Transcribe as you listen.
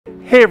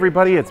Hey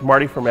everybody, it's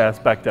Marty from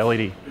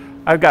aspectLED.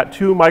 I've got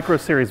two micro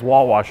series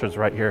wall washers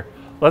right here.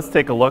 Let's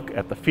take a look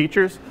at the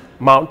features,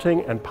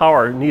 mounting, and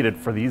power needed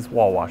for these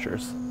wall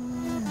washers.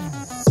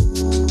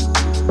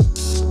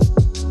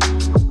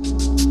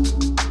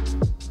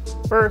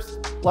 First,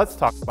 let's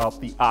talk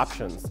about the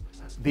options.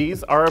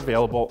 These are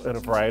available in a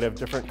variety of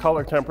different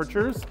color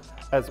temperatures,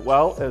 as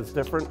well as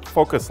different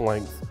focus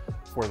lengths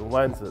for the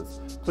lenses.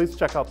 Please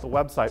check out the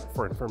website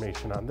for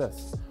information on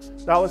this.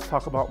 Now let's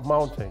talk about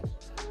mounting.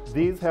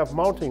 These have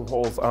mounting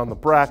holes on the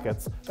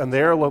brackets, and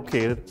they are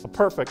located a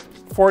perfect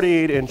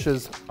 48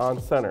 inches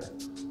on center.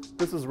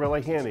 This is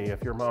really handy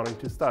if you're mounting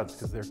two studs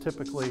because they're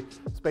typically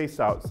spaced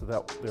out so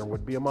that there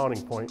would be a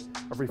mounting point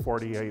every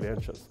 48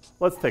 inches.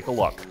 Let's take a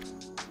look.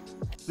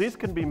 These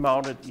can be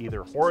mounted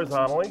either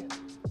horizontally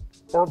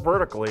or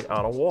vertically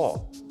on a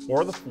wall,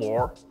 or the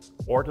floor,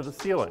 or to the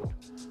ceiling.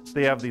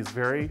 They have these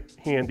very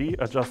handy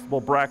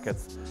adjustable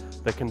brackets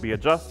that can be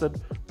adjusted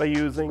by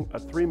using a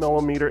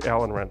 3mm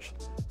Allen wrench.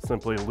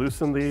 Simply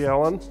loosen the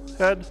Allen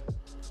head,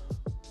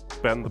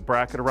 bend the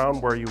bracket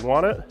around where you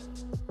want it,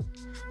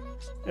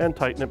 and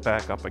tighten it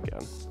back up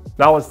again.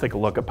 Now let's take a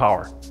look at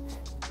power.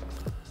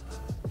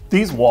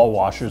 These wall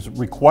washers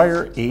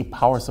require a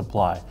power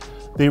supply.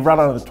 They run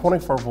on a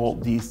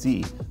 24-volt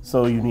DC,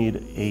 so you need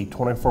a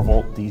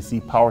 24-volt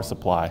DC power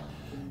supply.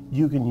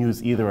 You can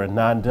use either a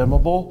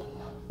non-dimmable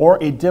or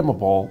a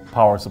dimmable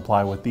power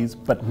supply with these,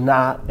 but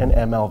not an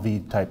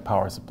MLV type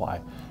power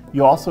supply.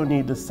 You also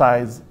need to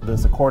size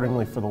this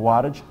accordingly for the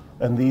wattage,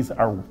 and these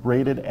are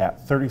rated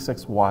at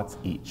 36 watts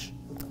each.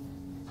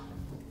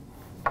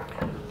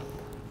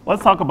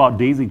 Let's talk about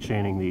daisy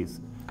chaining these.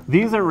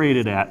 These are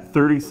rated at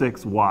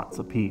 36 watts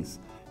a piece.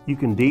 You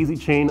can daisy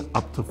chain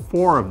up to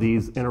 4 of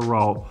these in a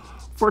row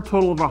for a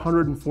total of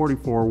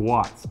 144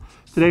 watts.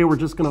 Today we're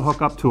just going to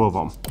hook up 2 of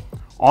them.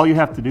 All you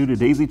have to do to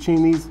daisy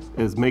chain these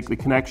is make the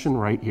connection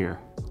right here.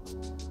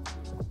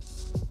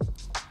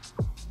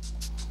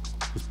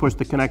 Just push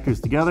the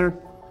connectors together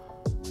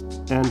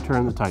and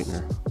turn the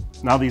tightener.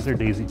 Now these are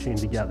daisy chained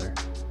together.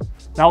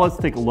 Now let's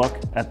take a look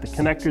at the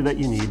connector that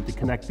you need to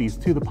connect these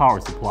to the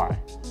power supply.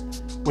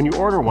 When you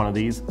order one of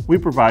these, we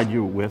provide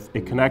you with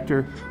a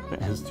connector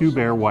that has 2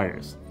 bare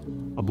wires,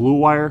 a blue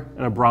wire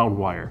and a brown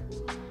wire.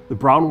 The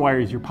brown wire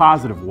is your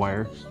positive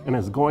wire and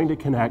is going to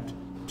connect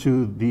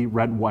to the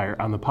red wire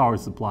on the power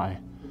supply.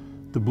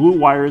 The blue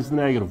wire is the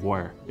negative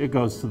wire. It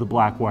goes to the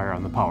black wire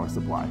on the power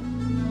supply.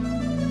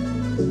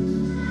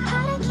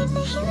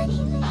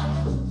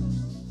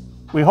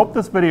 We hope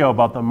this video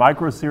about the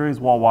micro series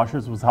wall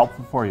washers was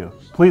helpful for you.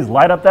 Please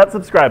light up that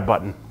subscribe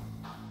button.